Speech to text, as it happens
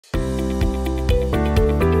Hello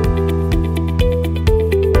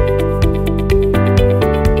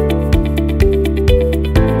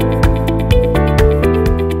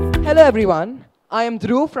everyone, I am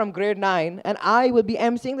Dhruv from grade 9 and I will be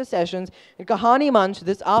emceeing the sessions in Kahani Manch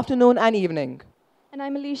this afternoon and evening. And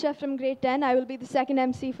I'm Alicia from grade 10. I will be the second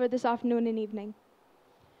MC for this afternoon and evening.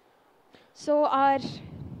 So our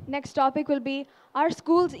next topic will be, are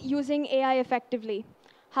schools using AI effectively?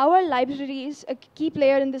 How are libraries a key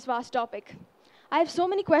player in this vast topic? I have so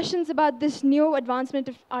many questions about this new advancement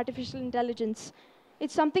of artificial intelligence.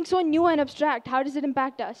 It's something so new and abstract. How does it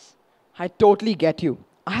impact us? I totally get you.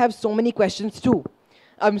 I have so many questions too.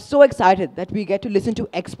 I'm so excited that we get to listen to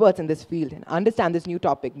experts in this field and understand this new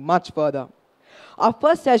topic much further. Our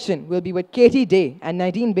first session will be with Katie Day and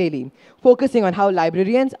Nadine Bailey, focusing on how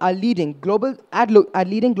librarians are leading global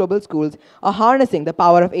schools are harnessing the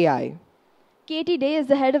power of AI. Katie Day is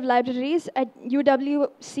the head of libraries at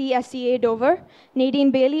UWCSEA Dover.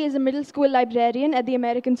 Nadine Bailey is a middle school librarian at the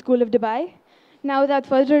American School of Dubai. Now, without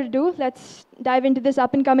further ado, let's dive into this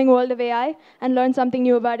up-and-coming world of AI and learn something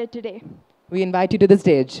new about it today. We invite you to the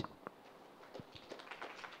stage.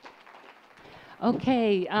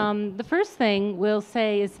 Okay, the first thing we'll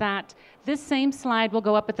say is that this same slide will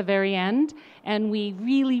go up at the very end, and we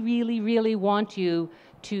really, really, really want you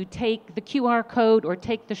to take the QR code or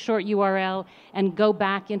take the short URL and go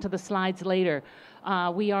back into the slides later.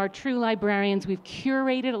 We are true librarians. We've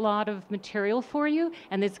curated a lot of material for you,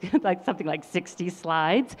 and it's like something like 60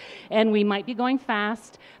 slides, and we might be going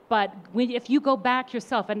fast, but if you go back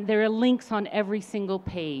yourself, and there are links on every single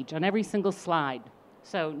page, on every single slide,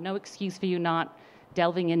 so no excuse for you not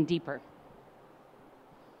delving in deeper.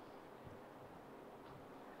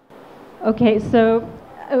 Okay, so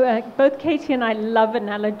both Katie and I love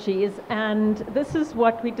analogies, and this is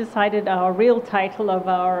what we decided our real title of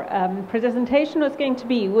our presentation was going to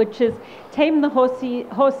be, which is Tame the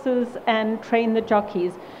Horses and Train the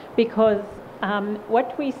Jockeys, because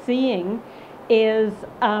what we're seeing is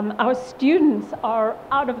our students are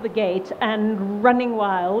out of the gate and running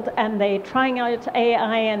wild, and they're trying out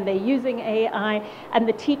AI and they're using AI, and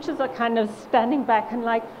the teachers are kind of standing back and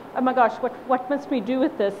like, oh my gosh, what must we do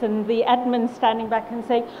with this? And the admin standing back and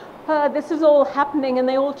saying, this is all happening and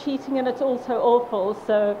they're all cheating and it's all so awful.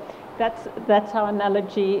 So that's our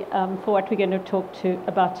analogy for what we're going to talk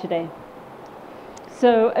about today.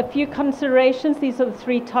 So a few considerations. These are the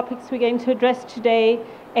three topics we're going to address today: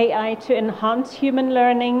 AI to enhance human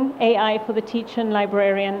learning, AI for the teacher and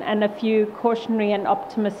librarian, and a few cautionary and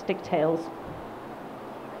optimistic tales.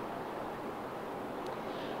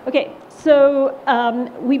 Okay, so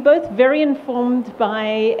we're both very informed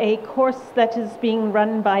by a course that is being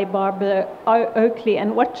run by Barbara Oakley,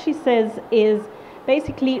 and what she says is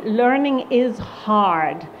basically learning is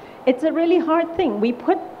hard. It's a really hard thing. We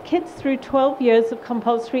put kids through 12 years of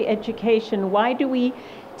compulsory education. Why do we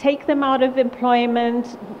take them out of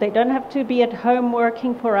employment? They don't have to be at home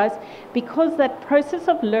working for us, because that process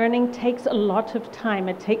of learning takes a lot of time.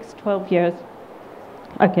 It takes 12 years.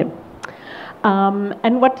 Okay.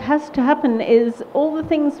 And what has to happen is all the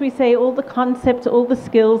things we say, all the concepts, all the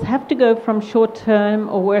skills have to go from short-term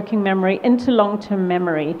or working memory into long-term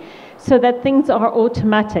memory so that things are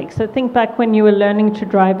automatic. So think back when you were learning to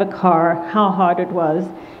drive a car, how hard it was,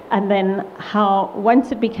 and then how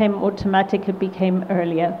once it became automatic, it became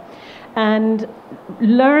earlier. And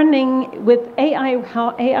learning with AI,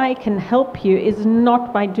 how AI can help you is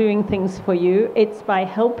not by doing things for you, it's by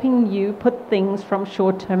helping you put things from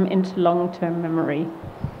short-term into long-term memory.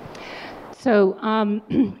 So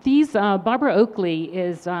Barbara Oakley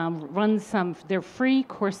runs they're free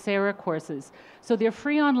Coursera courses. So they're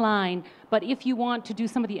free online, but if you want to do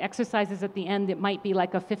some of the exercises at the end, it might be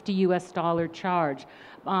like a $50 US charge.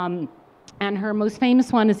 And her most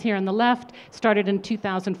famous one is here on the left, started in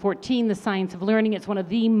 2014, The Science of Learning. It's one of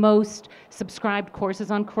the most subscribed courses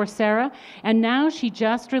on Coursera. And now she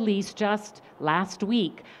just released, just last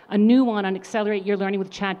week, a new one on Accelerate Your Learning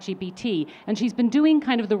with ChatGPT. And she's been doing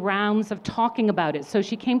kind of the rounds of talking about it. So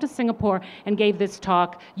she came to Singapore and gave this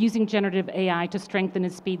talk using generative AI to strengthen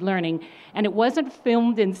and speed learning. And it wasn't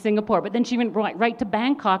filmed in Singapore, but then she went right to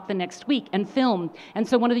Bangkok the next week and filmed. And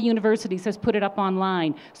so one of the universities has put it up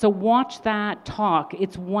online. So watch that talk.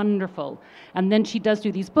 It's wonderful. And then she does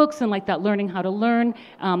do these books, and like that Learning How to Learn.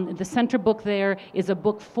 The center book there is a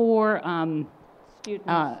book for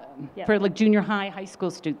for like junior high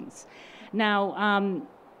school students. Now,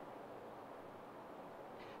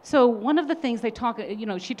 so one of the things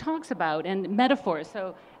she talks about, and metaphors.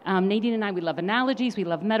 So Nadine and I, we love analogies, we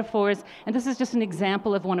love metaphors, and this is just an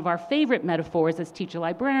example of one of our favorite metaphors as teacher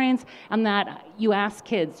librarians, and that you ask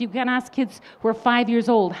kids, you can ask kids who are 5 years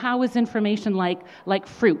old, how is information like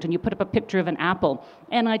fruit? And you put up a picture of an apple.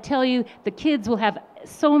 And I tell you, the kids will have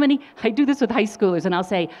so many, I do this with high schoolers, and I'll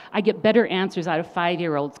say, I get better answers out of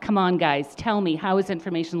 5-year-olds. Come on, guys, tell me, how is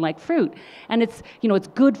information like fruit? And it's, you know, it's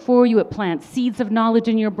good for you. It plants seeds of knowledge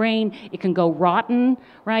in your brain. It can go rotten,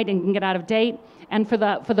 right, and can get out of date. And for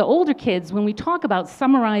the older kids, when we talk about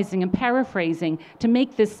summarizing and paraphrasing, to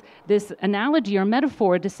make this analogy or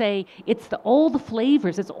metaphor to say it's all the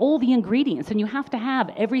flavors, it's all the ingredients, and you have to have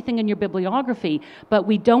everything in your bibliography, but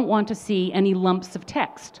we don't want to see any lumps of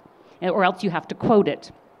text, or else you have to quote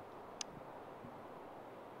it.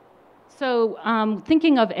 So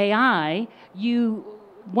thinking of AI,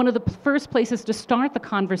 one of the first places to start the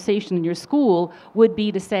conversation in your school would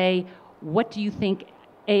be to say, what do you think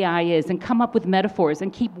AI is, and come up with metaphors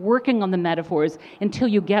and keep working on the metaphors until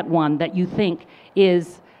you get one that you think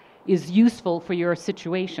is useful for your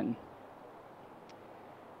situation.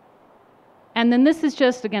 And then this is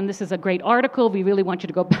just, again, this is a great article. We really want you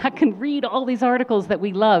to go back and read all these articles that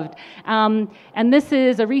we loved. And this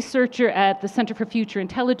is a researcher at the Center for Future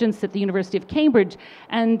Intelligence at the University of Cambridge,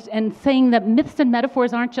 and saying that myths and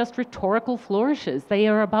metaphors aren't just rhetorical flourishes. They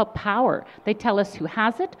are about power. They tell us who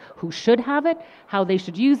has it, who should have it, how they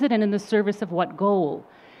should use it, and in the service of what goal.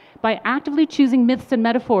 By actively choosing myths and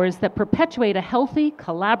metaphors that perpetuate a healthy,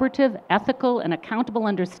 collaborative, ethical, and accountable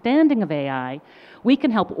understanding of AI, we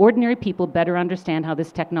can help ordinary people better understand how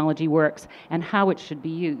this technology works and how it should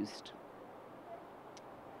be used.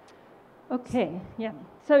 Okay, yeah.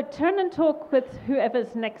 So turn and talk with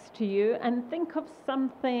whoever's next to you and think of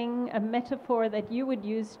something, a metaphor that you would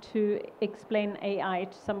use to explain AI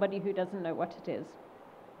to somebody who doesn't know what it is.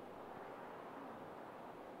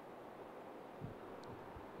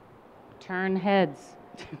 Turn heads.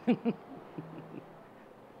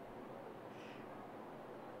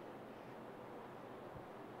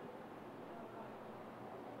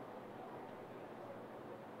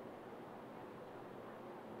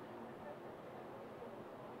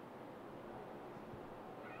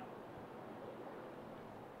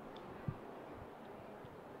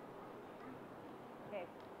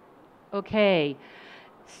 Okay,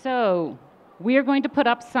 so we're going to put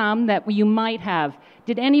up some that you might have.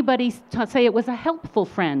 Did anybody say it was a helpful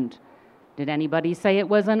friend? Did anybody say it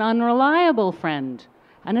was an unreliable friend?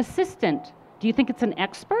 An assistant? Do you think it's an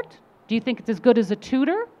expert? Do you think it's as good as a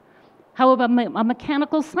tutor? How about a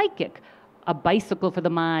mechanical psychic? A bicycle for the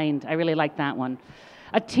mind. I really like that one.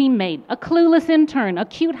 A teammate, a clueless intern, a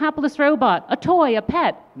cute hapless robot, a toy, a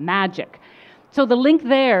pet, magic. So the link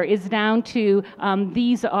there is down to,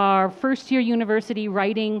 these are first-year university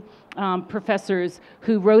writing professors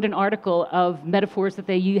who wrote an article of metaphors that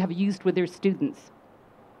they have used with their students.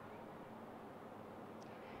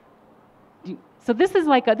 So this is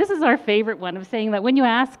this is our favorite one of saying that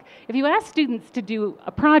if you ask students to do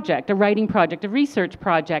a project, a writing project, a research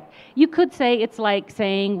project, you could say it's like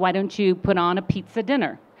saying, why don't you put on a pizza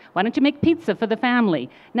dinner? Why don't you make pizza for the family?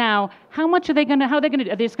 Now, how are they going to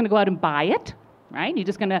do? Are they just going to go out and buy it? Right? You're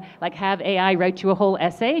just going to have AI write you a whole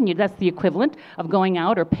essay, and that's the equivalent of going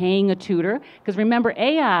out or paying a tutor. Because remember,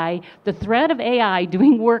 AI, the threat of AI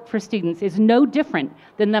doing work for students is no different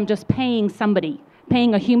than them just paying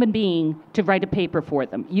a human being to write a paper for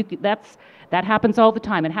them. That happens all the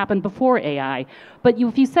time. It happened before AI. But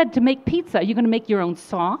if you said to make pizza, are you going to make your own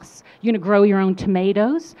sauce? You're going to grow your own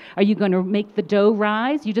tomatoes? Are you going to make the dough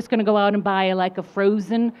rise? You're just going to go out and buy a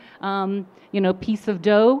frozen, piece of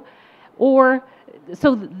dough?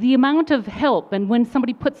 So the amount of help, and when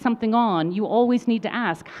somebody puts something on, you always need to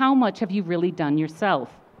ask, how much have you really done yourself?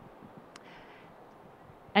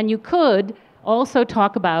 And you could also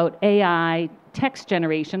talk about AI text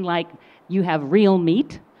generation, like you have real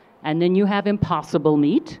meat, and then you have impossible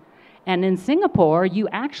meat. And in Singapore, you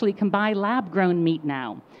actually can buy lab-grown meat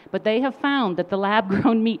now. But they have found that the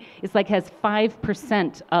lab-grown meat has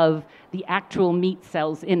 5% of the actual meat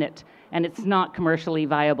cells in it. And it's not commercially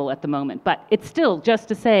viable at the moment. But it's still, just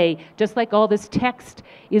to say, just like all this text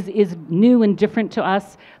is new and different to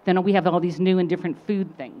us, then we have all these new and different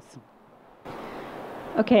food things.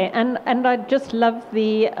 Okay, and I just love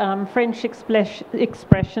the French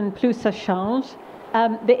expression plus ça change.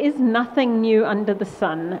 There is nothing new under the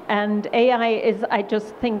sun, and AI is, I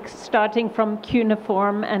just think, starting from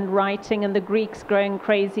cuneiform and writing, and the Greeks growing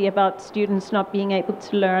crazy about students not being able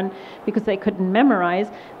to learn because they couldn't memorize.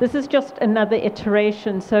 This is just another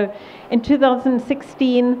iteration. So in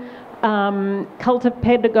 2016, Cult of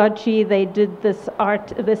Pedagogy, they did this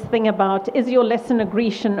thing about, is your lesson a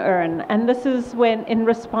Grecian urn? And this is when, in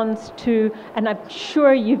response to, and I'm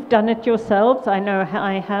sure you've done it yourselves, I know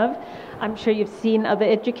I have, I'm sure you've seen other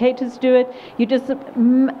educators do it. You just a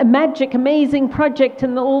magic, amazing project,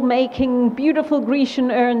 and they're all making beautiful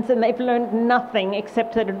Grecian urns, and they've learned nothing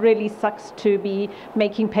except that it really sucks to be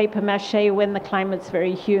making paper mache when the climate's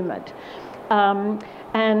very humid.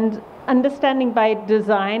 And Understanding by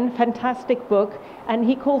Design, fantastic book, and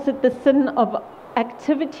he calls it the sin of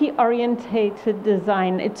activity-orientated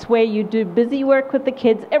design. It's where you do busy work with the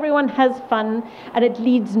kids, everyone has fun, and it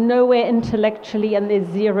leads nowhere intellectually, and there's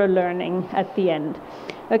zero learning at the end.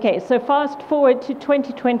 Okay, so fast forward to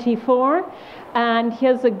 2024, and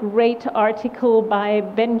here's a great article by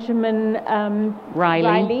Benjamin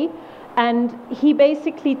Riley. And he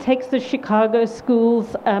basically takes the Chicago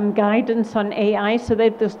schools' guidance on AI, so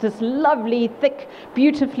that there's this lovely, thick,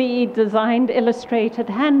 beautifully designed, illustrated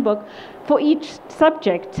handbook for each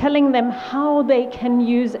subject, telling them how they can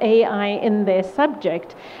use AI in their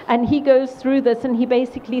subject. And he goes through this, and he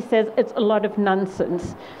basically says it's a lot of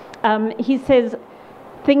nonsense. He says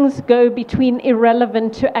things go between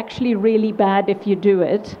irrelevant to actually really bad if you do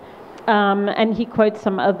it. And he quotes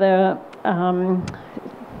some other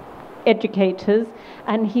educators,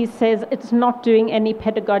 and he says it's not doing any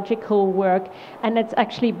pedagogical work, and it's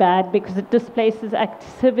actually bad because it displaces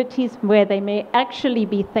activities where they may actually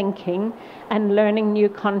be thinking and learning new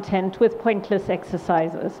content with pointless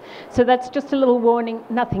exercises. So that's just a little warning,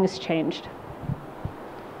 nothing's changed.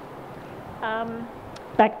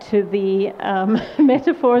 Back to the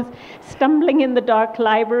metaphors, stumbling in the dark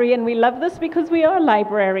library, and we love this because we are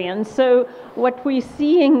librarians. So what we're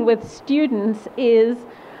seeing with students is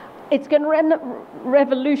it's going to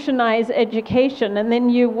revolutionize education, and then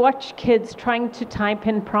you watch kids trying to type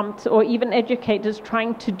in prompts, or even educators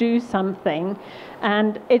trying to do something,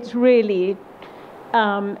 and it's really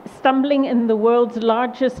stumbling in the world's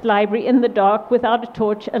largest library in the dark without a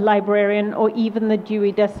torch, a librarian, or even the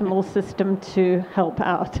Dewey Decimal System to help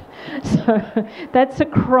out. So that's a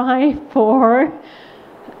cry for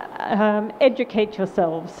educate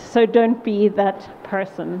yourselves, so don't be that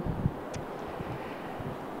person.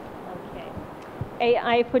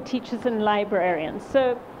 AI for teachers and librarians.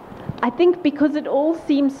 So I think because it all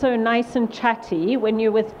seems so nice and chatty when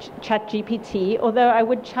you're with ChatGPT, although I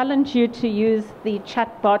would challenge you to use the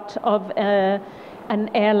chatbot of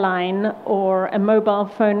an airline or a mobile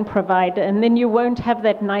phone provider, and then you won't have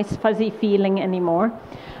that nice fuzzy feeling anymore.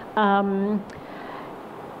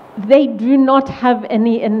 They do not have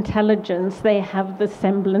any intelligence. They have the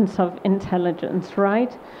semblance of intelligence,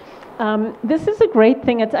 right? This is a great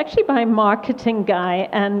thing. It's actually by a marketing guy,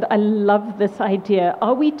 and I love this idea.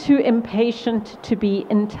 Are we too impatient to be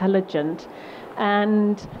intelligent?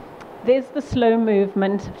 And there's the slow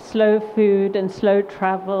movement, slow food and slow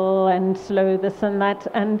travel and slow this and that.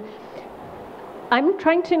 And I'm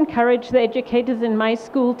trying to encourage the educators in my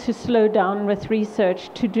school to slow down with research,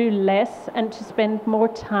 to do less and to spend more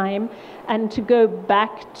time, and to go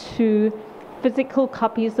back to physical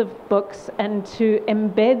copies of books and to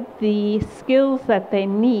embed the skills that they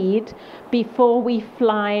need before we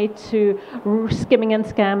fly to skimming and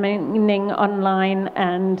scanning online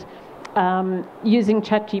and using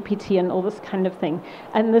ChatGPT and all this kind of thing.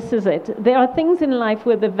 And this is it. There are things in life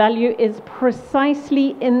where the value is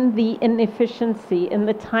precisely in the inefficiency, in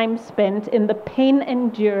the time spent, in the pain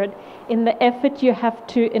endured, in the effort you have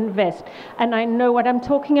to invest. And I know what I'm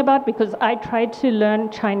talking about because I tried to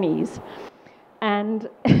learn Chinese. And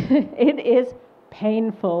it is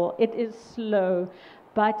painful, it is slow,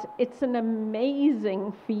 but it's an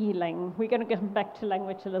amazing feeling. We're going to come back to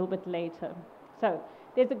language a little bit later. So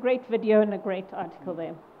there's a great video and a great article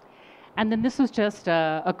there. And then this was just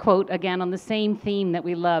a quote, again, on the same theme that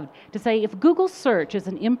we loved, to say, if Google search is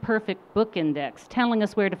an imperfect book index telling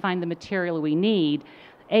us where to find the material we need,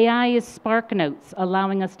 AI is Spark Notes,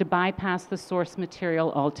 allowing us to bypass the source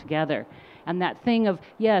material altogether. And that thing of,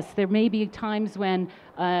 yes, there may be times when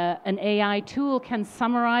an AI tool can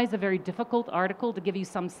summarize a very difficult article to give you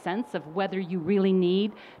some sense of whether you really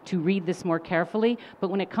need to read this more carefully. But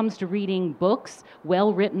when it comes to reading books,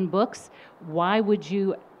 well-written books, why would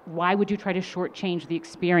you try to shortchange the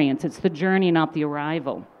experience? It's the journey, not the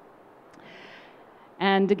arrival.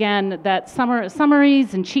 And again, that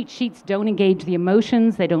summaries and cheat sheets don't engage the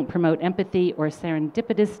emotions, they don't promote empathy or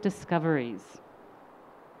serendipitous discoveries.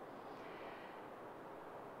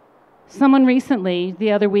 Someone recently,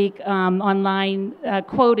 the other week, online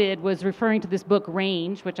quoted, was referring to this book,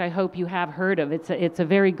 Range, which I hope you have heard of. It's a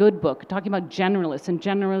very good book, talking about generalists, and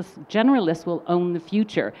generalists will own the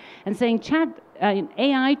future. And saying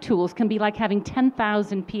AI tools can be like having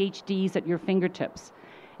 10,000 PhDs at your fingertips.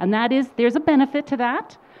 And there's a benefit to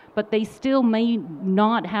that, but they still may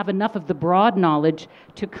not have enough of the broad knowledge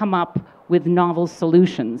to come up with novel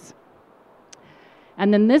solutions.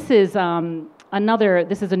 And then this is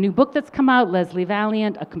this is a new book that's come out, Leslie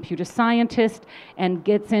Valiant, a computer scientist, and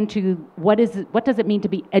gets into what does it mean to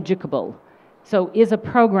be educable? So is a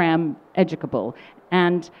program educable?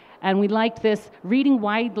 And we liked this, reading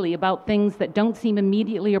widely about things that don't seem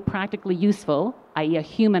immediately or practically useful, i.e. a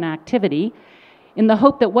human activity, in the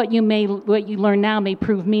hope that what you learn now may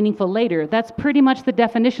prove meaningful later. That's pretty much the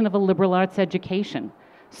definition of a liberal arts education.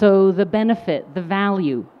 So the benefit, the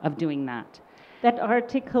value of doing that. That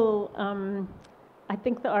article, I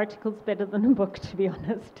think the article's better than a book, to be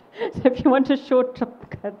honest. So if you want a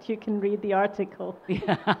shortcut, you can read the article.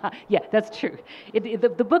 Yeah, that's true.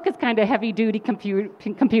 The book is kind of heavy-duty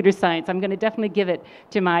computer science. I'm going to definitely give it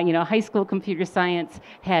to my high school computer science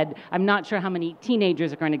head. I'm not sure how many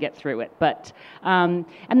teenagers are going to get through it. But and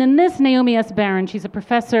then this, Naomi S. Barron, she's a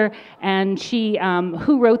professor, and she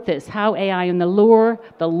who wrote this, How AI and the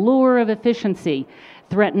Lure of Efficiency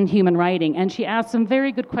threaten human writing. And she asked some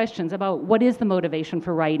very good questions about what is the motivation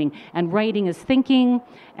for writing. And writing is thinking,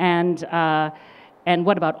 and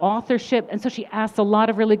what about authorship? And so she asked a lot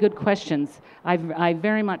of really good questions. I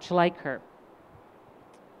very much like her.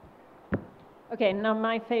 Okay, now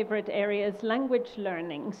my favorite area is language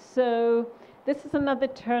learning. So this is another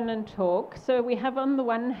turn and talk. So we have, on the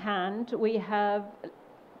one hand, we have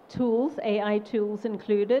tools, AI tools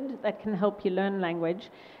included, that can help you learn language.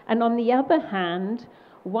 And on the other hand,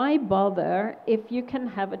 why bother if you can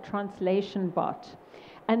have a translation bot?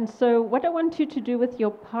 And so what I want you to do with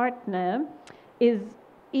your partner is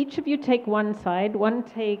each of you take one side, one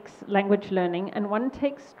takes language learning, and one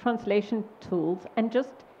takes translation tools, and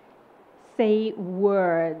just say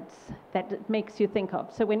words that it makes you think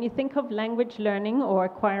of. So when you think of language learning or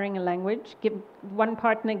acquiring a language, give one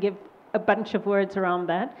partner give a bunch of words around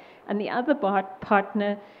that, and the other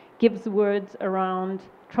partner gives words around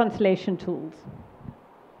translation tools.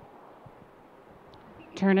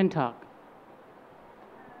 Turn and talk.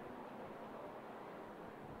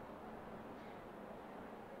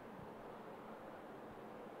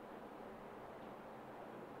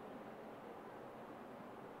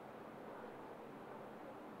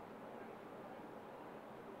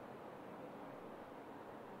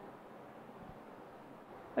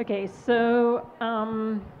 Okay, so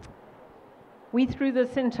we threw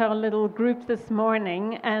this into our little group this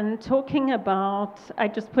morning, and talking about, I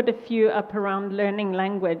just put a few up around learning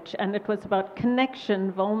language, and it was about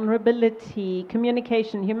connection, vulnerability,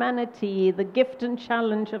 communication, humanity, the gift and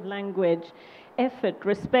challenge of language, effort,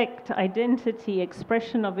 respect, identity,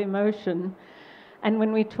 expression of emotion. And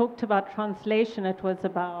when we talked about translation, it was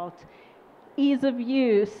about ease of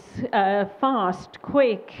use, fast,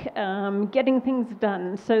 quick, getting things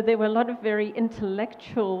done. So there were a lot of very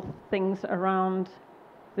intellectual things around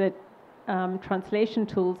the translation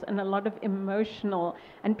tools, and a lot of emotional.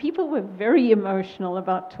 And people were very emotional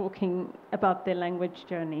about talking about their language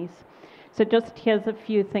journeys. So just here's a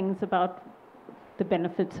few things about the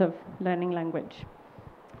benefits of learning language.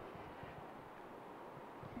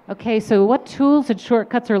 Okay, so what tools and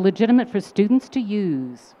shortcuts are legitimate for students to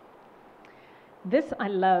use? This I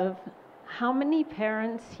love. How many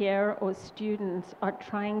parents here or students are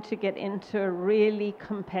trying to get into a really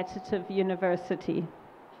competitive university?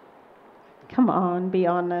 Come on, be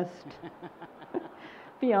honest.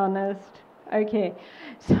 Be honest. Okay,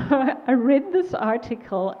 so I read this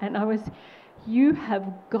article and you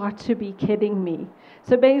have got to be kidding me.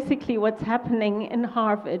 So basically what's happening in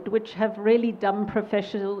Harvard, which have really dumb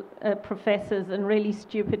professors and really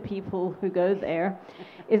stupid people who go there,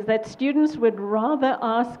 is that students would rather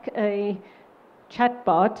ask a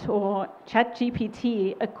chatbot or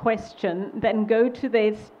ChatGPT a question than go to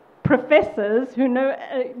their professors who know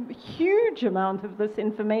a huge amount of this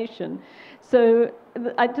information. So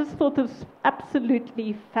I just thought it was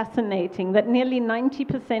absolutely fascinating that nearly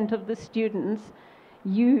 90% of the students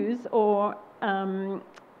use or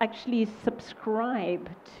actually subscribe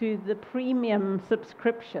to the premium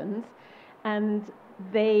subscriptions, and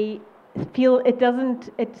they feel it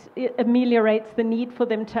ameliorates the need for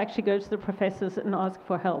them to actually go to the professors and ask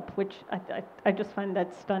for help, which I just find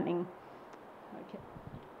that stunning. Okay.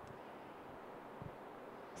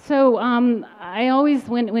 So I always,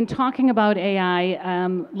 when talking about AI,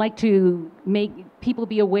 like to make people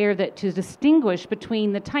be aware that to distinguish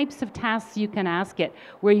between the types of tasks you can ask it,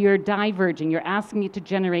 where you're diverging, you're asking it to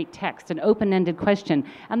generate text, an open-ended question.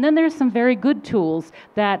 And then there's some very good tools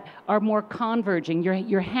that are more converging.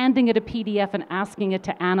 You're handing it a PDF and asking it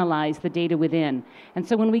to analyze the data within. And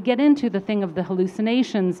so when we get into the thing of the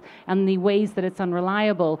hallucinations and the ways that it's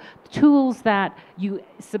unreliable, tools that you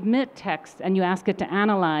submit text and you ask it to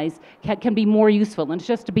analyze can be more useful. And it's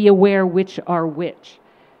just to be aware which are which.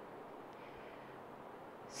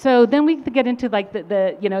 So then we get into like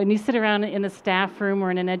and you sit around in a staff room or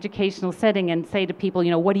in an educational setting and say to people,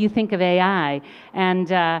 what do you think of AI?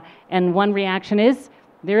 And one reaction is,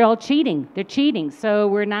 they're all cheating. They're cheating. So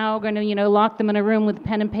we're now going to, lock them in a room with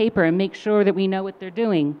pen and paper and make sure that we know what they're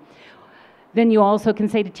doing. Then you also can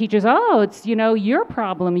say to teachers, oh, it's, your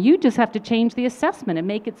problem. You just have to change the assessment and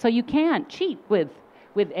make it so you can't cheat with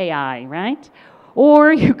AI, right?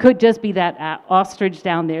 Or you could just be that ostrich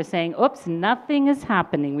down there saying, oops, nothing is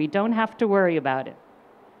happening. We don't have to worry about it.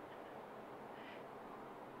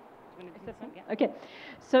 Okay.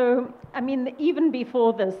 So, even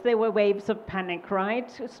before this, there were waves of panic, right?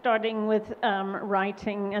 Starting with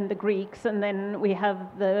writing and the Greeks, and then we have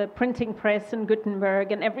the printing press and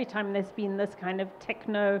Gutenberg, and every time there's been this kind of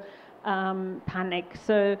techno panic.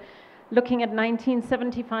 So, looking at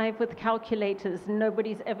 1975 with calculators,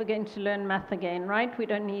 nobody's ever going to learn math again, right? We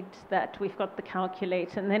don't need that. We've got the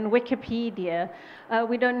calculator. And then Wikipedia.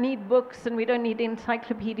 We don't need books, and we don't need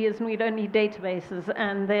encyclopedias, and we don't need databases.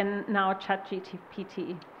 And then now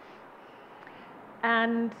ChatGPT.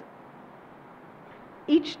 And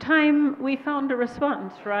each time we found a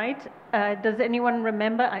response, right? Does anyone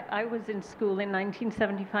remember? I was in school in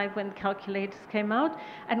 1975 when the calculators came out,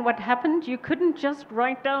 and what happened? You couldn't just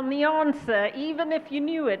write down the answer, even if you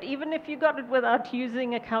knew it, even if you got it without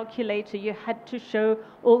using a calculator. You had to show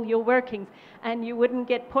all your workings, and you wouldn't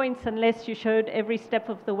get points unless you showed every step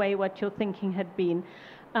of the way what your thinking had been.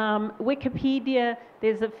 Wikipedia,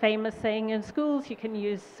 there's a famous saying in schools, you can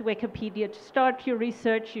use Wikipedia to start your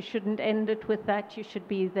research. You shouldn't end it with that. You should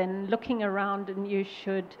be then looking around, and you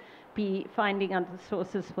should be finding other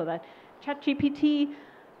sources for that. ChatGPT,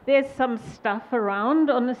 there's some stuff around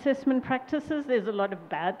on assessment practices. There's a lot of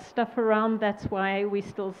bad stuff around. That's why we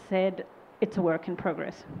still said it's a work in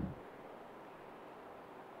progress.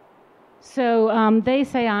 So they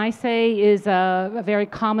say, I say is a very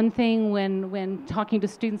common thing when talking to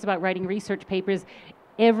students about writing research papers.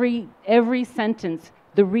 Every sentence,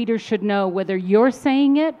 the reader should know whether you're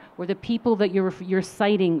saying it or the people that you're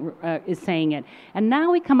citing is saying it. And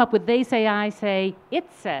now we come up with they say, I say, it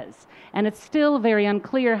says. And it's still very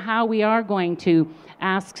unclear how we are going to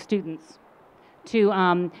ask students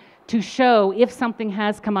to show if something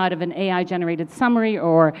has come out of an AI-generated summary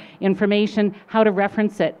or information, how to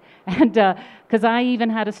reference it. And because I even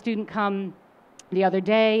had a student come the other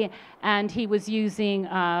day, and he was using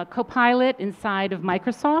Copilot inside of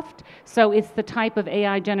Microsoft. So it's the type of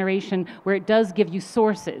AI generation where it does give you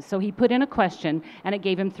sources. So he put in a question, and it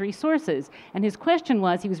gave him 3 sources. And his question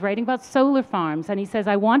was, he was writing about solar farms, and he says,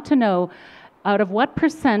 I want to know out of what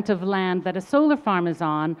 % of land that a solar farm is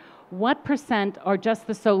on, what % are just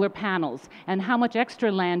the solar panels, and how much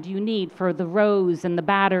extra land do you need for the rows and the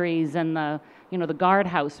batteries and the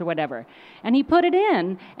guardhouse or whatever. And he put it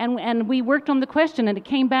in, and we worked on the question, and it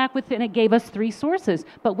came back with, and it gave us 3 sources.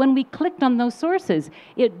 But when we clicked on those sources,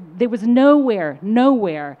 there was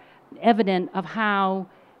nowhere evident of how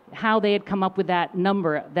they had come up with that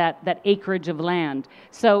number, that acreage of land.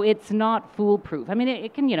 So it's not foolproof. I mean,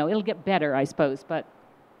 it can, it'll get better, I suppose, but.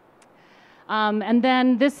 And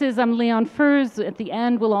then this is Leon Furs. At the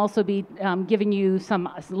end, we'll also be giving you some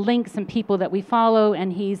links and people that we follow.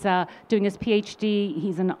 And he's doing his PhD.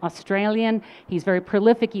 He's an Australian. He's very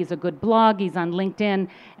prolific. He's a good blog. He's on LinkedIn.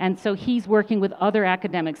 And so he's working with other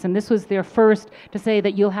academics. And this was their first to say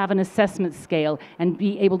that you'll have an assessment scale and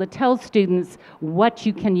be able to tell students what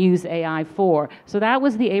you can use AI for. So that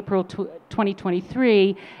was the April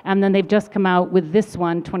 2023. And then they've just come out with this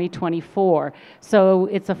one, 2024. So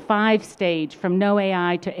it's a 5-stage from no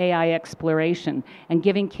AI to AI exploration, and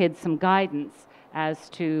giving kids some guidance as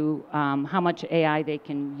to how much AI they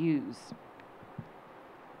can use.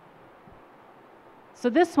 So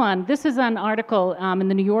this is an article in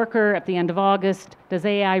the New Yorker at the end of August. Does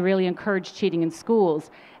AI really encourage cheating in schools?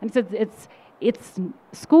 And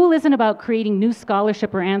school isn't about creating new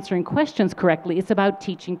scholarship or answering questions correctly. It's about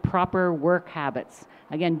teaching proper work habits.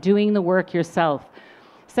 Again, doing the work yourself.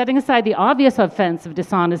 Setting aside the obvious offense of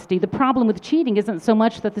dishonesty, the problem with cheating isn't so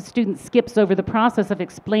much that the student skips over the process of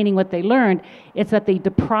explaining what they learned, it's that they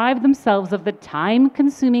deprive themselves of the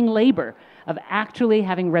time-consuming labor of actually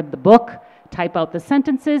having read the book, type out the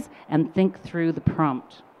sentences, and think through the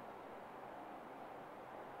prompt.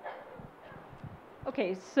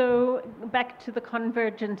 Okay, so back to the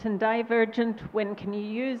convergent and divergent. When can you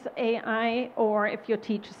use AI, or if your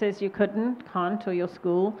teacher says you can't, or your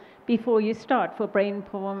school, before you start for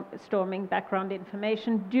brainstorming background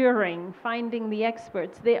information, during finding the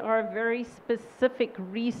experts. There are very specific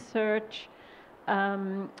research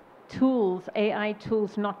tools, AI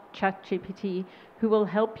tools, not ChatGPT, who will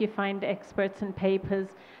help you find experts and papers.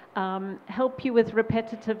 Help you with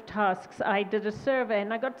repetitive tasks. I did a survey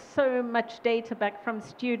and I got so much data back from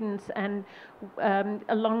students, and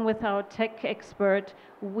along with our tech expert,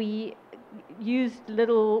 we used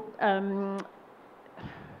little,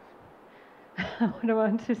 what do I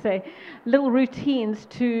want to say, little routines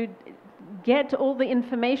to get all the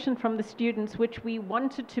information from the students, which we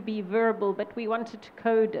wanted to be verbal, but we wanted to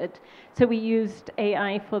code it. So we used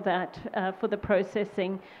AI for that, for the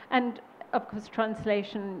processing. And of course,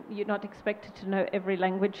 translation, you're not expected to know every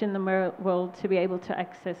language in the world to be able to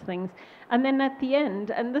access things. And then at the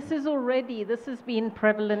end, and this has been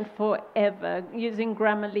prevalent forever, using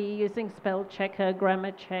Grammarly, using spell checker,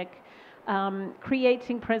 grammar check,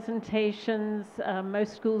 creating presentations.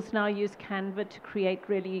 Most schools now use Canva to create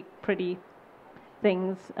really pretty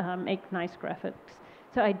things, make nice graphics.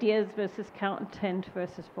 So ideas versus content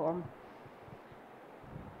versus form.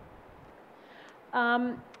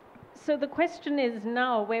 So the question is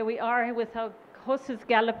now, where we are with our horses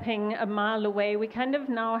galloping a mile away, we kind of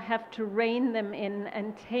now have to rein them in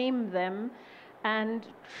and tame them and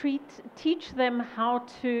teach them how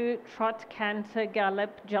to trot, canter,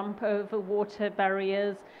 gallop, jump over water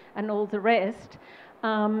barriers and all the rest.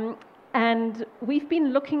 And we've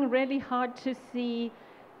been looking really hard to see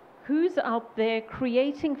who's out there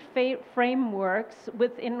creating frameworks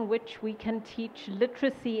within which we can teach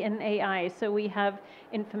literacy in AI. So we have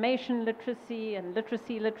information literacy and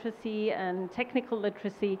literacy and technical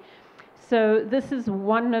literacy. So this is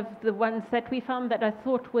one of the ones that we found that I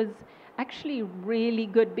thought was actually really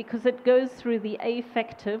good, because it goes through the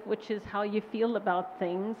affective, which is how you feel about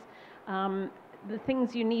things, the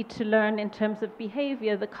things you need to learn in terms of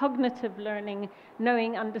behavior, the cognitive learning,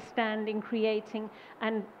 knowing, understanding, creating,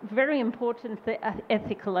 and very important, the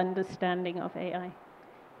ethical understanding of AI.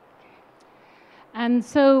 And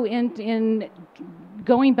so in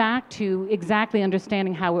going back to exactly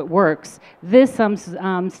understanding how it works, this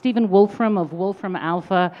Stephen Wolfram of Wolfram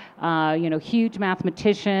Alpha, huge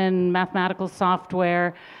mathematician, mathematical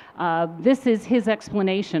software, this is his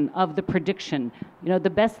explanation of the prediction. The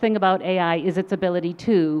best thing about AI is its ability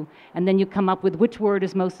to, and then you come up with which word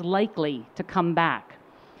is most likely to come back.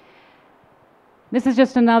 This is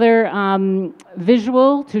just another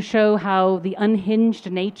visual to show how the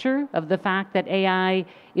unhinged nature of the fact that AI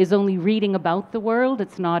is only reading about the world,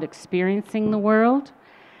 it's not experiencing the world.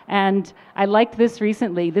 And I liked this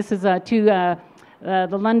recently. This is the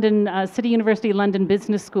London City University London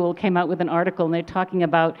Business School came out with an article, and they're talking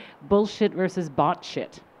about bullshit versus bot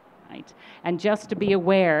shit, right? And just to be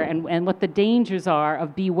aware, and what the dangers are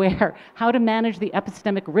of beware, how to manage the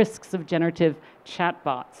epistemic risks of generative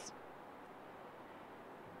chatbots.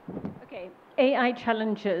 Okay, AI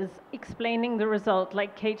challenges, explaining the result,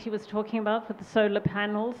 like Katie was talking about with the solar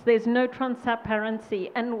panels. There's no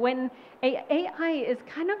transparency, and when AI is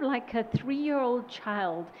kind of like a 3-year-old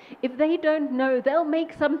child. If they don't know, they'll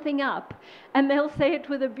make something up, and they'll say it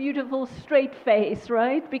with a beautiful straight face,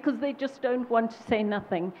 right? Because they just don't want to say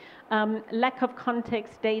nothing. Lack of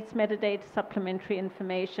context, dates, metadata, supplementary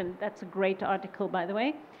information. That's a great article, by the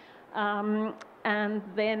way. And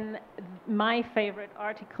then my favorite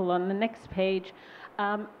article on the next page,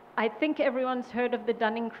 I think everyone's heard of the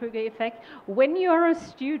Dunning-Kruger effect. When you're a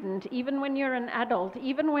student, even when you're an adult,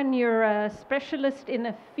 even when you're a specialist in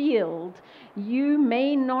a field, you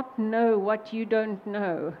may not know what you don't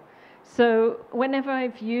know. So whenever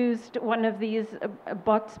I've used one of these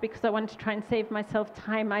bots, because I want to try and save myself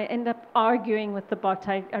time, I end up arguing with the bot.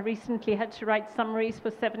 I recently had to write summaries for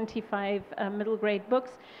 75 middle grade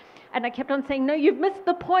books. And I kept on saying, no, you've missed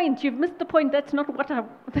the point. You've missed the point. That's not what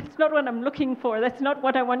I'm looking for. That's not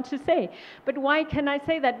what I want to say. But why can I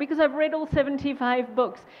say that? Because I've read all 75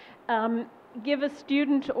 books. Give a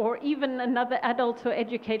student or even another adult or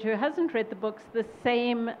educator who hasn't read the books the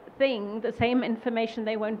same thing, the same information,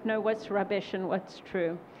 they won't know what's rubbish and what's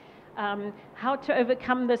true. How to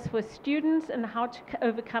overcome this for students and how to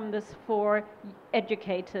overcome this for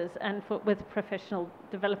educators and with professional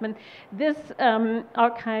development. This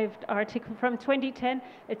archived article from 2010,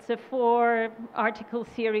 it's a 4-article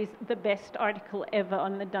series, the best article ever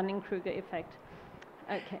on the Dunning-Kruger effect.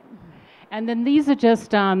 Okay. And then these are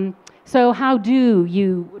just, so how do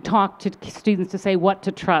you talk to students to say what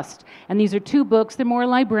to trust? And these are 2 books. They're more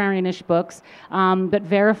librarianish books, but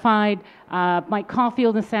verified. Mike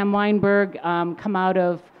Caulfield and Sam Weinberg come out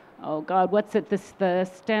of, oh God, what's it? The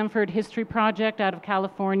Stanford History Project out of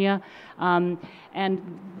California.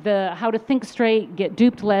 And the How to Think Straight, Get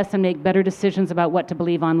Duped Less, and Make Better Decisions About What to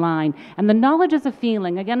Believe Online. And the knowledge is a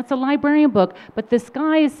feeling. Again, it's a librarian book, but this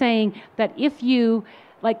guy is saying that if you,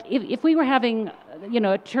 like, if we were having,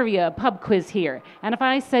 a trivia, a pub quiz here, and if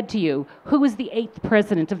I said to you, who was the 8th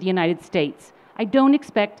president of the United States? I don't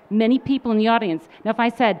expect many people in the audience. Now, if I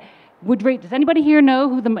said, does anybody here know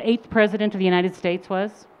who the 8th president of the United States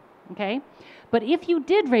was? Okay. But if you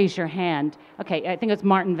did raise your hand, okay, I think it's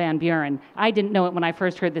Martin Van Buren. I didn't know it when I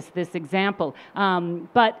first heard this example.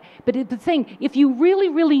 But it's saying, if you really,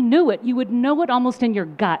 really knew it, you would know it almost in your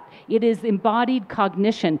gut. It is embodied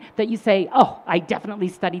cognition that you say, oh, I definitely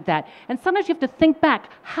studied that. And sometimes you have to think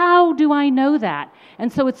back, how do I know that? And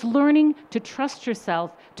so it's learning to trust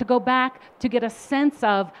yourself, to go back, to get a sense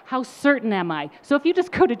of how certain am I. So if you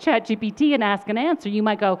just go to ChatGPT and ask an answer, you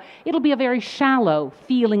might go, it'll be a very shallow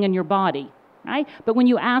feeling in your body. Right? But when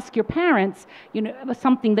you ask your parents,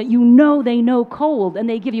 something that they know cold, and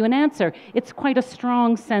they give you an answer, it's quite a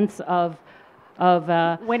strong sense of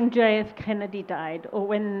when J.F. Kennedy died, or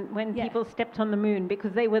when people stepped on the moon,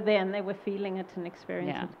 because they were there and they were feeling it and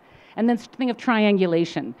experiencing it. And then think of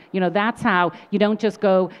triangulation. That's how you don't just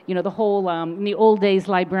go, the whole, in the old days,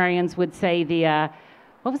 librarians would say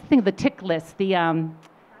what was the thing, the tick list,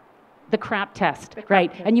 the crap test,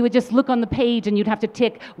 right? And you would just look on the page and you'd have to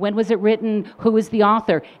tick, when was it written, who is the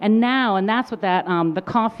author? And now, and that's what the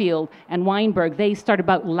Caulfield and Weinberg, they start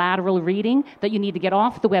about lateral reading, that you need to get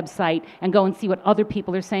off the website and go and see what other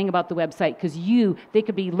people are saying about the website, because they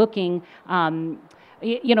could be looking,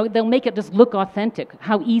 they'll make it just look authentic,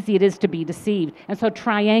 how easy it is to be deceived. And so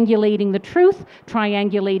triangulating the truth,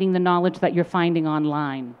 triangulating the knowledge that you're finding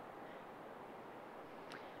online.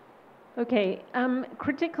 Okay,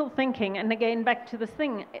 critical thinking, and again, back to this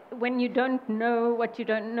thing, when you don't know what you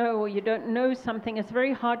don't know, or you don't know something, it's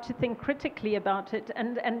very hard to think critically about it.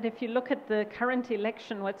 And if you look at the current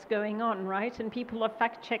election, what's going on, right? And people are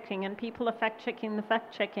fact-checking, and people are fact-checking the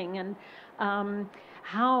fact-checking, and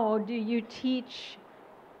how do you teach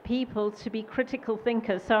people to be critical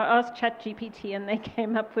thinkers? So I asked ChatGPT, and they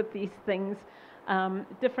came up with these things,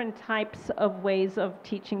 different types of ways of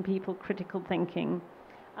teaching people critical thinking.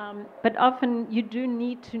 But often you do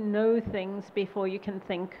need to know things before you can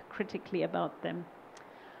think critically about them.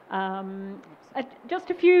 Just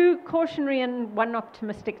a few cautionary and one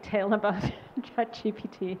optimistic tale about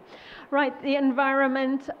ChatGPT. Right, the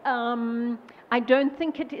environment. I don't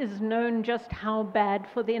think it is known just how bad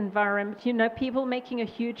for the environment. People making a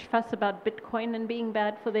huge fuss about Bitcoin and being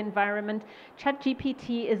bad for the environment.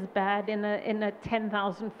 ChatGPT is bad in a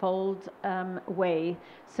 10,000-fold way.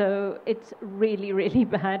 So it's really, really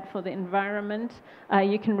bad for the environment.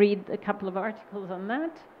 You can read a couple of articles on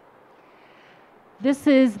that. This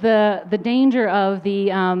is the danger of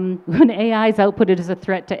when AI is outputted as a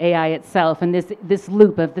threat to AI itself, and this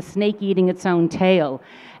loop of the snake eating its own tail.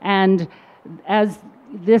 And as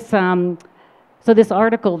this, so this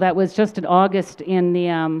article that was just in August in the,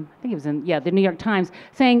 I think it was in, the New York Times,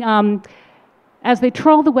 saying, as they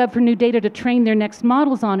trawl the web for new data to train their next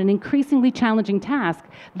models on an increasingly challenging task,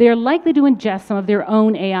 they're likely to ingest some of their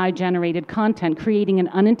own AI-generated content, creating an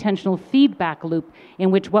unintentional feedback loop in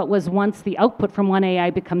which what was once the output from one AI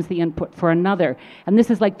becomes the input for another. And this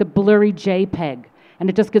is like the blurry JPEG. And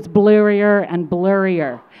it just gets blurrier and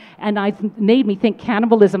blurrier. And it made me think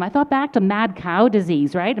cannibalism. I thought back to mad cow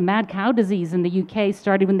disease, right? And mad cow disease in the UK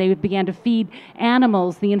started when they began to feed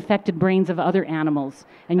animals the infected brains of other animals.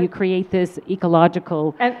 And you create this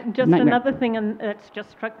ecological And just nightmare. Another thing that's just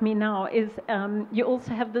struck me now is you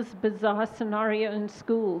also have this bizarre scenario in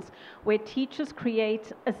schools where teachers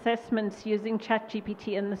create assessments using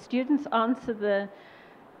ChatGPT, and the students answer the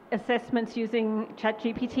assessments using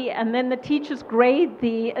ChatGPT, and then the teachers grade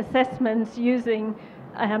the assessments using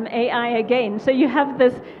AI again. So you have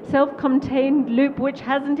this self-contained loop which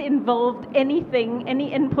hasn't involved anything,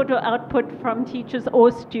 any input or output from teachers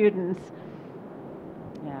or students.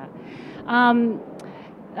 Yeah.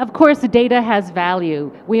 Of course, the data has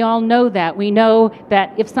value. We all know that. We know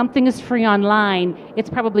that if something is free online, it's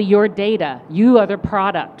probably your data. You are the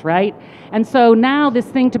product, right? And so now this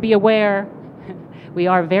thing to be aware, we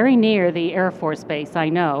are very near the Air Force Base, I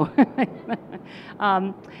know.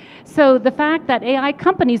 So the fact that AI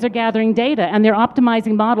companies are gathering data and they're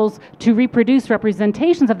optimizing models to reproduce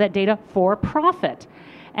representations of that data for profit.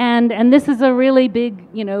 And this is a really big,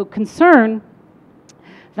 concern.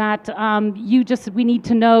 that we need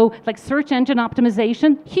to know, like search engine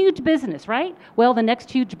optimization, huge business, right? Well, the next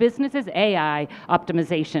huge business is AI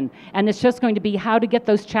optimization. And it's just going to be how to get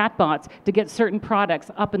those chatbots to get certain products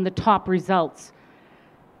up in the top results.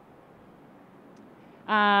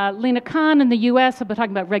 Lena Khan in the US have been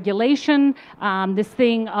talking about regulation, this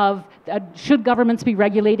thing of should governments be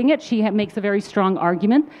regulating it? She makes a very strong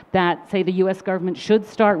argument that, say, the US government should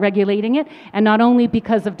start regulating it, and not only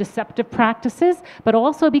because of deceptive practices, but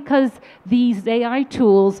also because these AI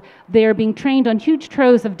tools, they're being trained on huge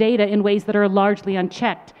troves of data in ways that are largely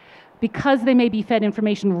unchecked. Because they may be fed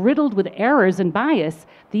information riddled with errors and bias,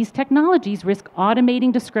 these technologies risk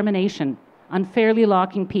automating discrimination, unfairly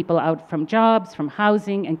locking people out from jobs, from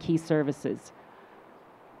housing, and key services.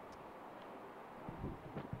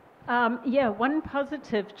 Yeah, one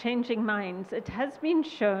positive, changing minds. It has been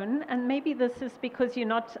shown, and maybe this is because you're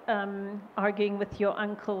not arguing with your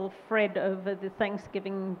Uncle Fred over the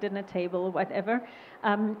Thanksgiving dinner table or whatever.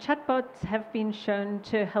 Chatbots have been shown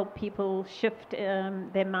to help people shift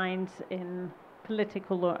their minds in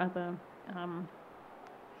political or other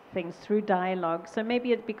things through dialogue. So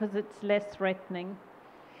maybe it's because it's less threatening.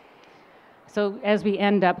 So as we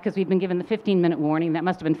end up, because we've been given the 15-minute warning, that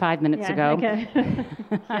must have been 5 minutes ago. Okay.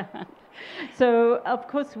 Yeah. So, of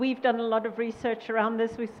course, we've done a lot of research around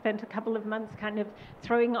this. We've spent a couple of months kind of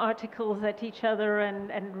throwing articles at each other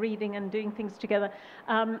and reading and doing things together.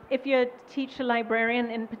 If you're a teacher,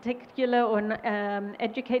 librarian in particular, or an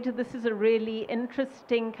educator, this is a really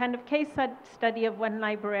interesting kind of case study of one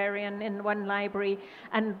librarian in one library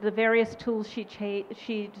and the various tools she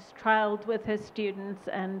just trialed with her students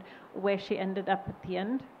and where she ended up at the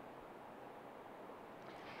end.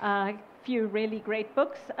 Few really great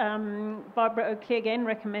books. Barbara Oakley again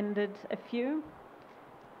recommended a few.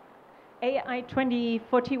 AI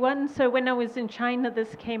 2041. So when I was in China,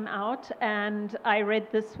 this came out, and I read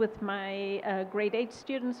this with my grade 8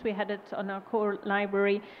 students. We had it on our core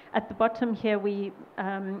library. At the bottom here,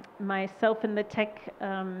 myself and the tech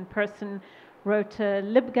person wrote a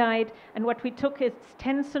LibGuide, and what we took is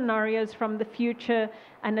 10 scenarios from the future,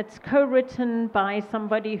 and it's co-written by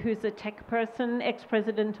somebody who's a tech person,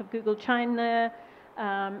 ex-president of Google China,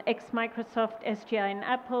 ex-Microsoft, SGI and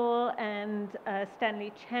Apple, and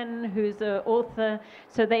Stanley Chen, who's an author.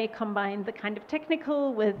 So they combined the kind of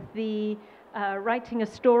technical with the writing a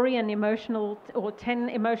story, an emotional, or 10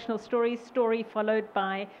 emotional stories, story followed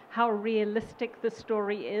by how realistic the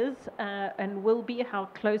story is and will be, how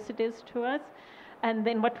close it is to us. And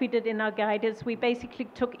then what we did in our guide is we basically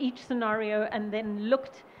took each scenario and then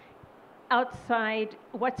looked outside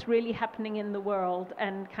what's really happening in the world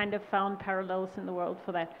and kind of found parallels in the world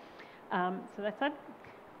for that. So that's that.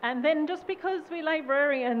 And then just because we're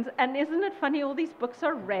librarians, and isn't it funny, all these books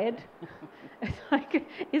are red. It's like,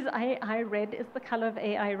 is AI red? Is the color of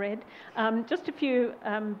AI red? Just a few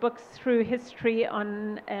books through history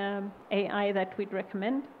on AI that we'd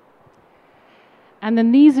recommend. And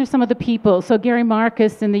then these are some of the people. So Gary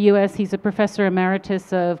Marcus in the US, he's a professor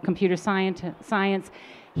emeritus of computer science.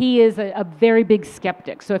 He is a very big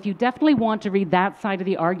skeptic. So if you definitely want to read that side of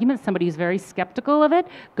the argument, somebody who's very skeptical of it,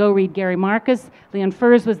 go read Gary Marcus. Leon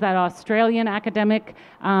Furs was that Australian academic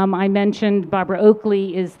I mentioned. Barbara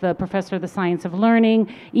Oakley is the professor of the science of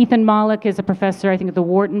learning. Ethan Mollick is a professor, I think, at the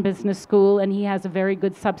Wharton Business School, and he has a very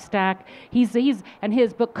good Substack. And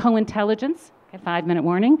his book, Co-Intelligence, 5-minute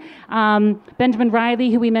warning. Benjamin Riley,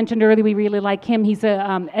 who we mentioned earlier, we really like him. He's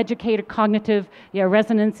a educator, cognitive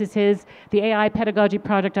resonance is his. The AI Pedagogy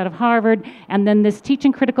Project out of Harvard. And then this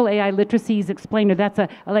Teaching Critical AI Literacies Explainer, that's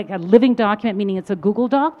like a living document, meaning it's a Google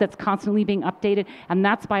Doc that's constantly being updated. And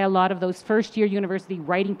that's by a lot of those first-year university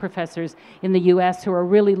writing professors in the US who are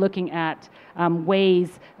really looking at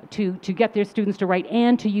ways to get their students to write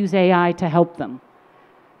and to use AI to help them.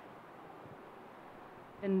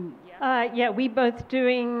 And yeah, we're both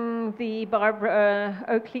doing the Barbara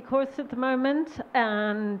Oakley course at the moment,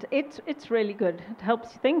 and it's really good. It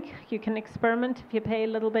helps you think. You can experiment if you pay a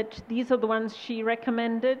little bit. These are the ones she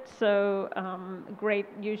recommended, so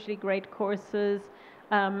usually great courses,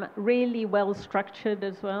 really well structured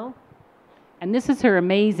as well. And this is her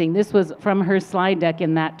amazing, this was from her slide deck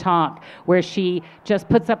in that talk, where she just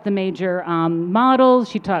puts up the major models,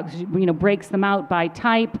 she talks, breaks them out by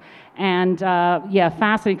type, and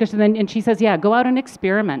fascinating. And she says, go out and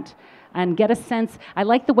experiment and get a sense. I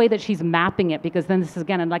like the way that she's mapping it, because then this is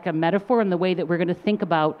again like a metaphor in the way that we're going to think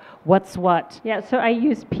about what's what. Yeah, so I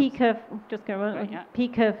use Pika,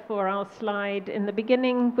 Pika for our slide in the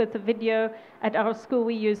beginning with the video. At our school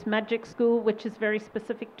we use Magic School, which is very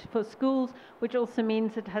specific for schools, which also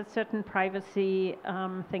means it has certain privacy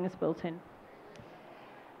things built in.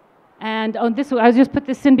 And on this, I just put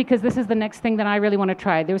this in because this is the next thing that I really want to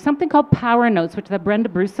try. There was something called Power Notes, which is Brenda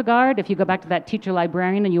Brusegard, if you go back to that teacher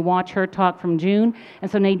librarian and you watch her talk from June. And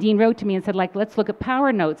so Nadine wrote to me and said, like, let's look at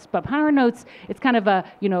Power Notes. But Power Notes, it's kind of a,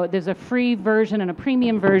 you know, there's a free version and a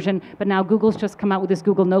premium version, but now Google's just come out with this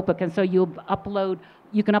Google Notebook. And so you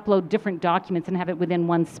can upload different documents and have it within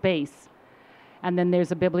one space. And then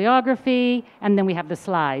there's a bibliography, and then we have the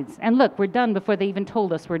slides. And look, we're done before they even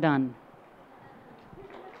told us we're done.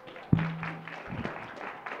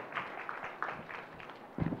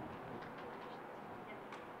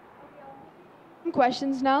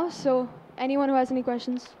 Questions now, so anyone who has any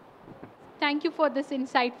questions? Thank you for this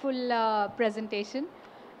insightful presentation.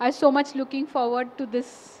 I was so much looking forward to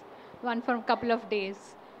this one for a couple of days.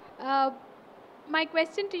 My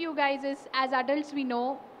question to you guys is, as adults, we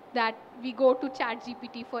know that we go to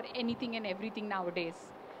ChatGPT for anything and everything nowadays.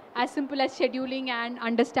 As simple as scheduling and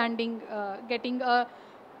understanding, getting a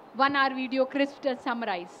 1-hour video crisped and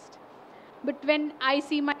summarized. But when I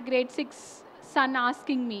see my grade 6 son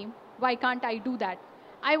asking me, why can't I do that?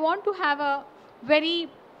 I want to have a very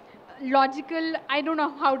logical, I don't know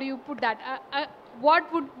how do you put that.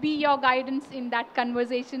 What would be your guidance in that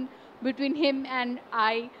conversation between him and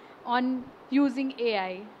I on using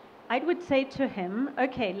AI? I would say to him,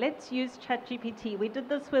 okay, let's use ChatGPT. We did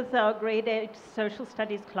this with our grade 8 social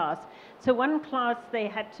studies class. So one class, they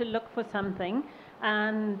had to look for something,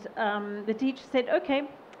 and the teacher said, okay,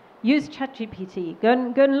 use ChatGPT. Go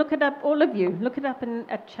and look it up, all of you. Look it up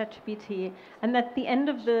at ChatGPT. And at the end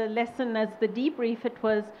of the lesson, as the debrief, it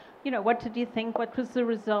was, you know, what did you think? What was the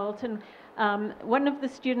result? And one of the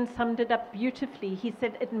students summed it up beautifully. He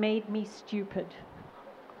said, it made me stupid.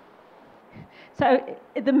 So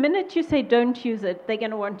the minute you say don't use it, they're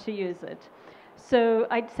going to want to use it. So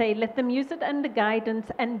I'd say let them use it under guidance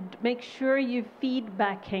and make sure you're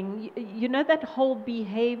feedbacking. You know, that whole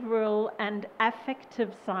behavioral and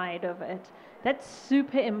affective side of it, that's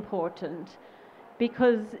super important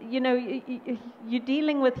because, you know, you're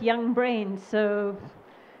dealing with young brains. So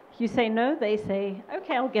you say no, they say,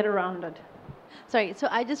 okay, I'll get around it. Sorry, so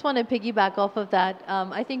I just want to piggyback off of that.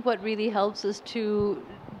 I think what really helps is to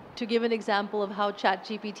give an example of how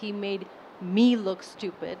ChatGPT made me look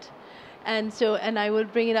stupid. And I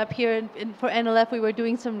would bring it up here for NLF. We were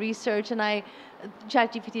doing some research, and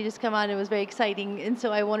ChatGPT just came out, and it was very exciting. And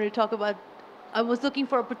so I wanted to talk about, I was looking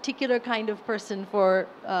for a particular kind of person for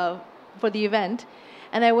the event.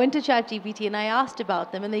 And I went to ChatGPT and I asked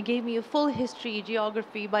about them, and they gave me a full history,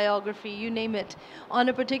 geography, biography, you name it, on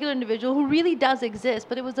a particular individual who really does exist,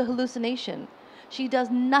 but it was a hallucination. She does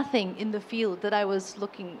nothing in the field that I was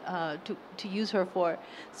looking to use her for.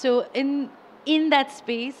 So in that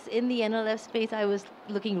space, in the NLF space, I was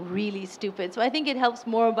looking really stupid. So I think it helps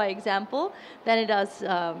more by example than it does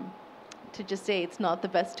to just say it's not the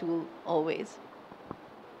best tool always.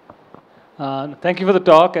 Thank you for the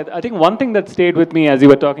talk. I think one thing that stayed with me as you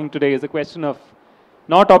were talking today is the question of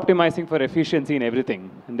not optimizing for efficiency in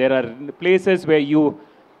everything. And there are places where you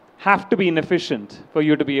have to be inefficient for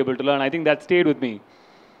you to be able to learn. I think that stayed with me.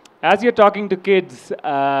 As you're talking to kids,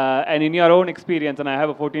 and in your own experience, and I have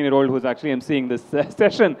a 14-year-old who's actually emceeing this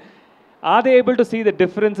session, are they able to see the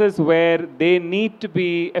differences where they need to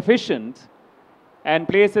be efficient and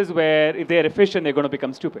places where if they're efficient, they're going to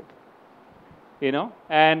become stupid? You know?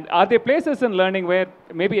 And are there places in learning where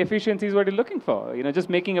maybe efficiency is what you're looking for? You know,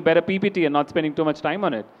 just making a better PPT and not spending too much time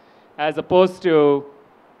on it, as opposed to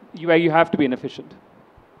where you have to be inefficient?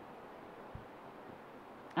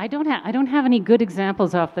 I don't have any good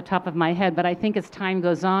examples off the top of my head, but I think as time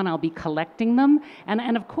goes on, I'll be collecting them.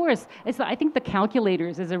 And of course, I think the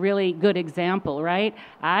calculators is a really good example, right?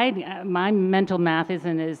 My mental math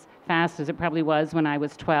isn't as fast as it probably was when I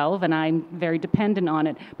was 12, and I'm very dependent on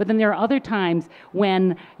it. But then there are other times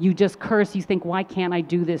when you just curse, you think, why can't I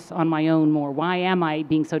do this on my own more? Why am I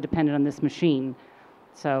being so dependent on this machine?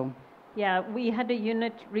 So... Yeah, we had a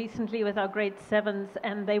unit recently with our grade 7s,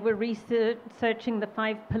 and they were researching the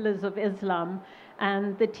 5 pillars of Islam.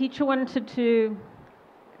 And the teacher wanted to,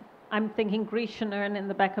 I'm thinking Grecian urn in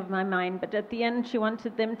the back of my mind, but at the end she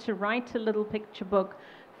wanted them to write a little picture book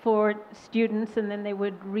for students, and then they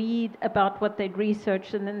would read about what they'd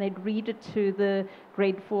researched, and then they'd read it to the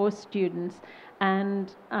grade 4 students.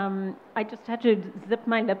 And I just had to zip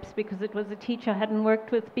my lips because it was a teacher I hadn't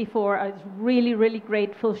worked with before. I was really, really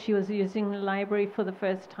grateful she was using the library for the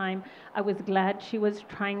first time. I was glad she was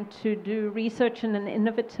trying to do research in an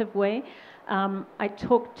innovative way.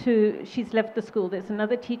 She's left the school. There's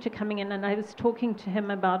another teacher coming in, and I was talking to him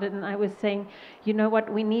about it, and I was saying, you know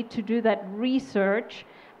what, we need to do that research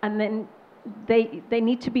and then they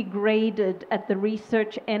need to be graded at the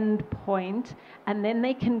research end point, and then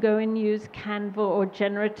they can go and use Canva or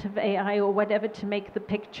generative AI or whatever to make the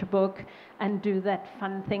picture book and do that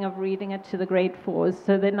fun thing of reading it to the grade 4s.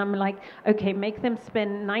 So then I'm like, okay, make them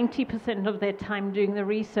spend 90% of their time doing the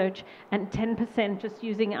research and 10% just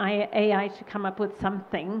using AI to come up with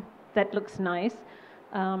something that looks nice.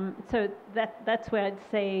 So that's where I'd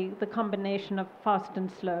say the combination of fast and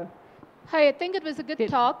slow. Hi, I think it was a good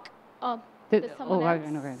talk. There's someone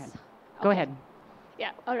else? no, go ahead.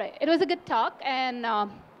 Yeah, all right. It was a good talk, and I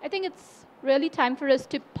think it's really time for us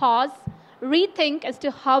to pause, rethink as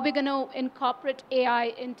to how we're going to incorporate AI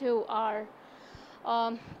into our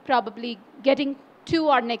probably getting to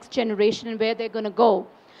our next generation and where they're going to go.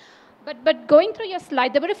 But going through your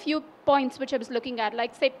slide, there were a few points which I was looking at,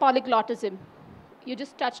 like, say, polyglottism. You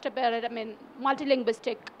just touched about it, I mean,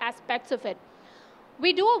 multilinguistic aspects of it.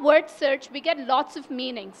 We do a word search, we get lots of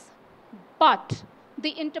meanings, but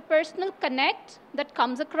the interpersonal connect that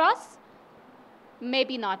comes across,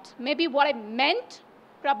 maybe not. Maybe what I meant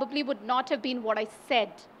probably would not have been what I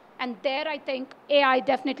said. And there I think AI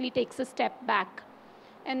definitely takes a step back.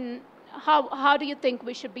 And how do you think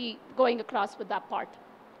we should be going across with that part?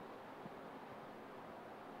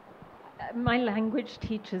 My language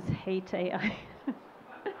teachers hate AI.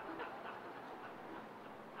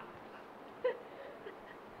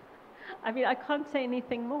 I mean, I can't say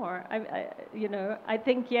anything more. I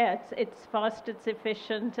think, yeah, it's fast, it's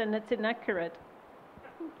efficient, and it's inaccurate.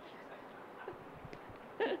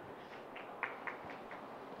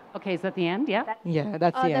 Okay, is that the end? Yeah? Yeah,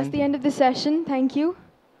 that's the end. That's the end of the session. Thank you.